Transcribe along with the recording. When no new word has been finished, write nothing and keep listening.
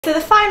So the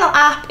final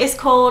app is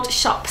called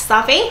Shop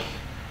Savvy,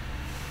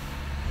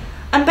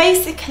 and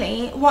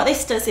basically what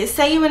this does is,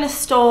 say you're in a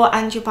store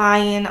and you're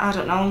buying, I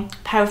don't know,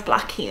 a pair of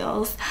black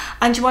heels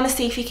and you want to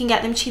see if you can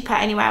get them cheaper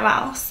anywhere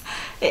else.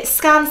 It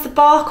scans the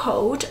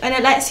barcode and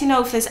it lets you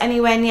know if there's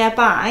anywhere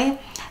nearby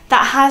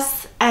that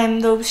has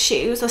those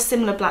shoes or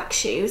similar black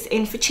shoes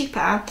in for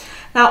cheaper.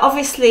 Now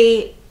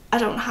obviously I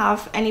don't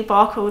have any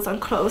barcodes on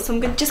clothes, so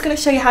I'm just going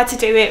to show you how to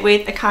do it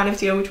with a can of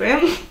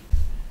deodorant.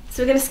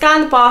 So we're going to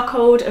scan the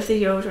barcode of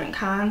the deodorant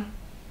can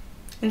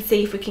and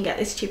see if we can get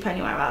this cheaper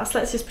anywhere else.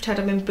 Let's just pretend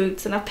I'm in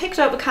Boots and I've picked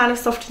up a can of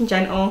Soft and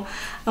Gentle,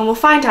 and we'll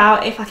find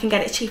out if I can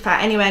get it cheaper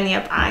anywhere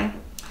nearby.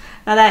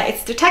 Now there,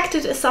 it's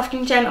detected as Soft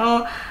and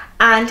Gentle,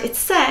 and it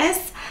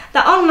says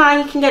that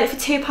online you can get it for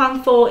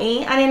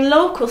 £2.40 and in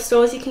local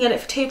stores you can get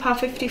it for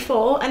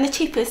 £2.54, and the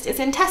cheapest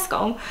is in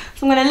Tesco.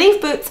 So I'm going to leave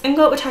Boots and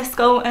go to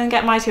Tesco and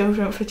get my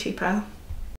deodorant for cheaper.